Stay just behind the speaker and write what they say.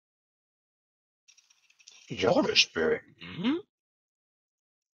Yoda spirit.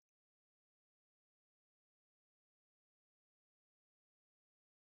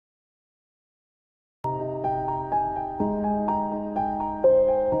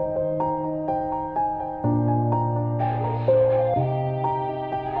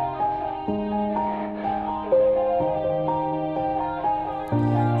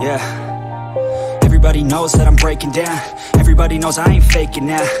 Yeah. Everybody knows that I'm breaking down. Everybody knows I ain't faking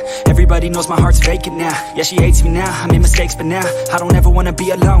now. Everybody knows my heart's vacant now. Yeah, she hates me now, I made mistakes but now I don't ever wanna be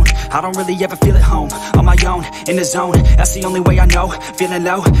alone. I don't really ever feel at home. On my own, in the zone, that's the only way I know. Feeling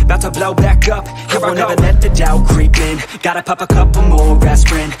low, about to blow back up. Here I won't ever let the doubt creep in. Gotta pop a couple more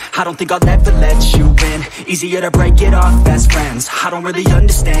aspirin. I don't think I'll ever let you in. Easier to break it off best friends. I don't really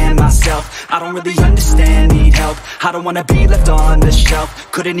understand myself. I don't really understand, need help. I don't wanna be left on the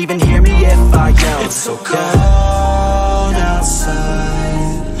shelf. Couldn't even hear me if I yelled. It's so cold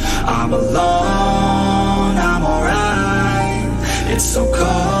outside, I'm alone, I'm alright. It's so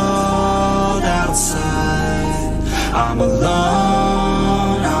cold outside, I'm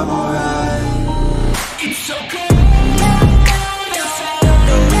alone, I'm alright. It's so cold.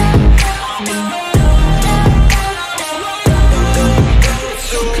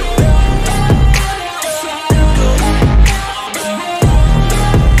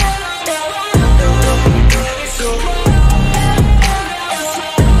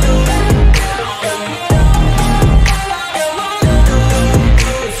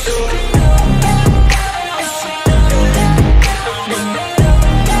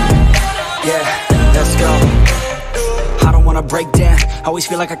 Break down, always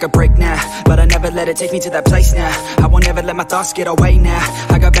feel like I could break now, but I never let it take me to that place now. I won't ever let my thoughts get away now.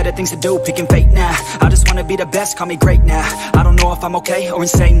 I got better things to do, picking fate now. I just wanna be the best, call me great now. I don't know if I'm okay or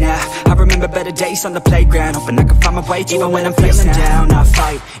insane now. I remember better days on the playground, hoping I can find my way. Even when I'm feeling down, I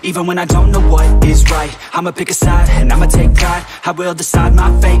fight. Even when I don't know what is right, I'ma pick a side and I'ma take pride. I will decide my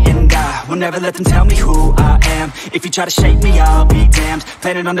fate and I will never let them tell me who I am. If you try to shake me, I'll be damned.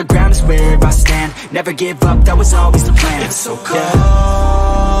 Planet on the ground is where I stand. Never give up, that was always the plan. It's so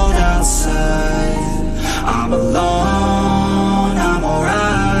cold outside, I'm alone, I'm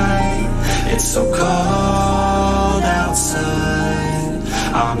alright. It's so cold outside,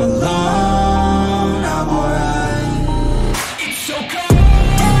 I'm alone, I'm alright. It's so cold.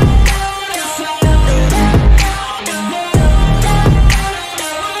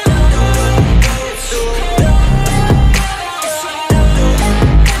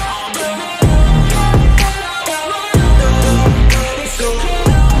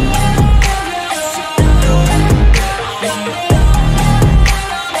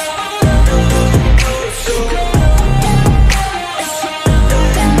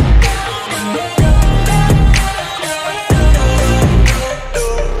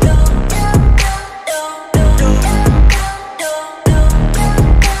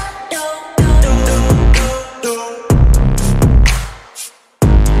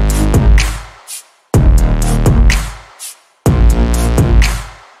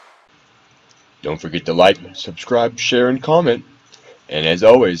 Don't forget to like, subscribe, share, and comment. And as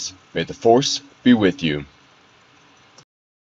always, may the Force be with you.